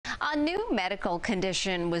A new medical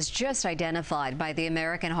condition was just identified by the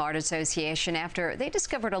American Heart Association after they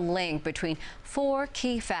discovered a link between four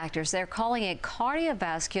key factors. They're calling it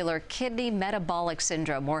Cardiovascular Kidney Metabolic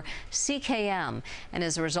Syndrome, or CKM, and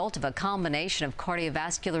as a result of a combination of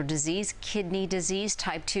cardiovascular disease, kidney disease,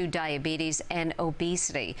 type 2 diabetes, and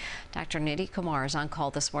obesity. Dr. Nidhi Kumar is on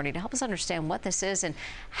call this morning to help us understand what this is and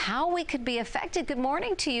how we could be affected. Good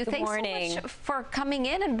morning to you. Good morning. Thanks so much for coming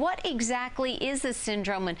in. And what exactly is this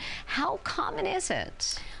syndrome and how common is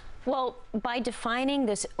it? Well, by defining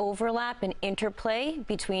this overlap and interplay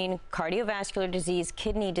between cardiovascular disease,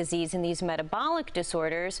 kidney disease, and these metabolic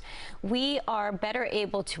disorders, we are better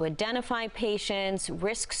able to identify patients,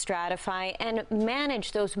 risk stratify, and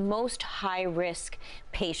manage those most high-risk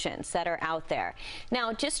patients that are out there.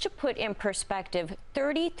 Now, just to put in perspective,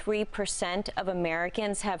 33% of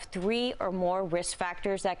Americans have 3 or more risk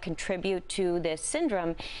factors that contribute to this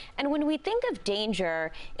syndrome. And when we think of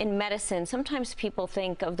danger in medicine, sometimes people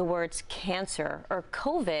think of the words cancer or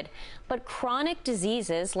COVID, but chronic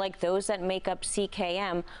diseases like those that make up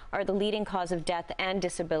CKM are the leading cause of death and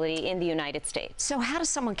disability in the United States. So how does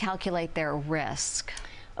someone calculate their risk?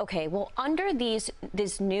 Okay, well, under this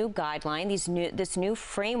new guideline, this new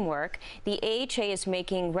framework, the AHA is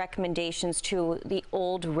making recommendations to the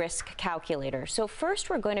old risk calculator. So first,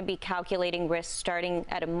 we're going to be calculating risk starting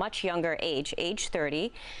at a much younger age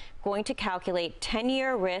 30, going to calculate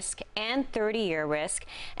 10-year risk and 30-year risk,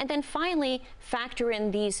 and then finally factor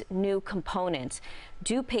in these new components.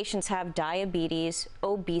 Do patients have diabetes,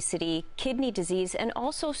 obesity, kidney disease, and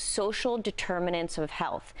also social determinants of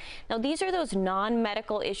health? Now, these are those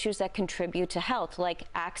non-medical issues that contribute to health, like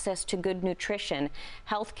access to good nutrition,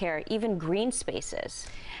 healthcare, even green spaces.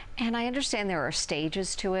 And I understand there are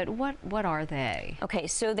stages to it. What are they? Okay,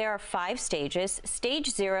 so there are 5 stages.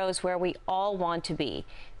 Stage 0 is where we all want to be.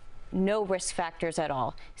 No risk factors at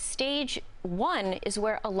all. Stage 1 is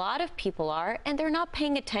where a lot of people are and they're not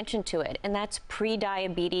paying attention to it, and that's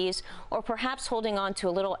pre-diabetes or perhaps holding on to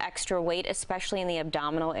a little extra weight, especially in the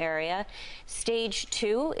abdominal area. Stage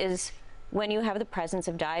 2 is when you have the presence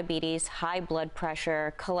of diabetes, high blood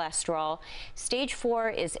pressure, cholesterol. Stage 4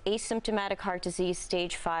 is asymptomatic heart disease.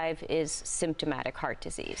 Stage 5 is symptomatic heart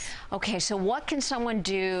disease. Okay, so what can someone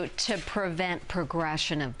do to prevent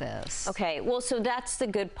progression of this? Okay, well, so that's the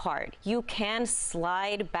good part. You can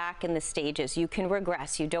slide back in the stages. You can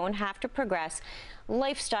regress. You don't have to progress.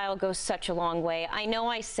 Lifestyle goes such a long way. I know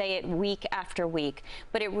I say it week after week,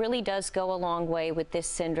 but it really does go a long way with this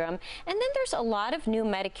syndrome. And then there's a lot of new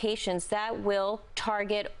medications that will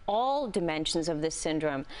target all dimensions of this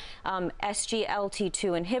syndrome.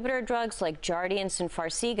 SGLT2 inhibitor drugs like Jardiance and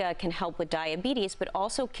Farxiga can help with diabetes, but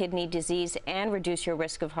also kidney disease and reduce your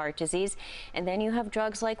risk of heart disease. And then you have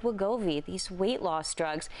drugs like Wegovy, these weight loss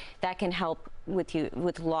drugs that can help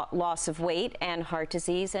with loss of weight and heart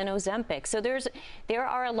disease, and Ozempic. So there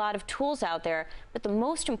are a lot of tools out there, but the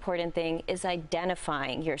most important thing is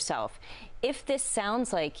identifying yourself. If this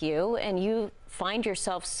sounds like you and you find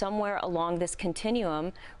yourself somewhere along this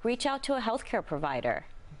continuum, reach out to a healthcare provider.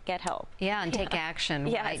 Get help. Yeah, and take action,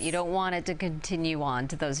 yes. Right? You don't want it to continue on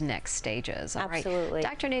to those next stages. All Absolutely. Right.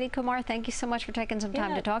 Dr. Nidhi Kumar, thank you so much for taking some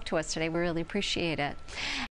time to talk to us today. We really appreciate it.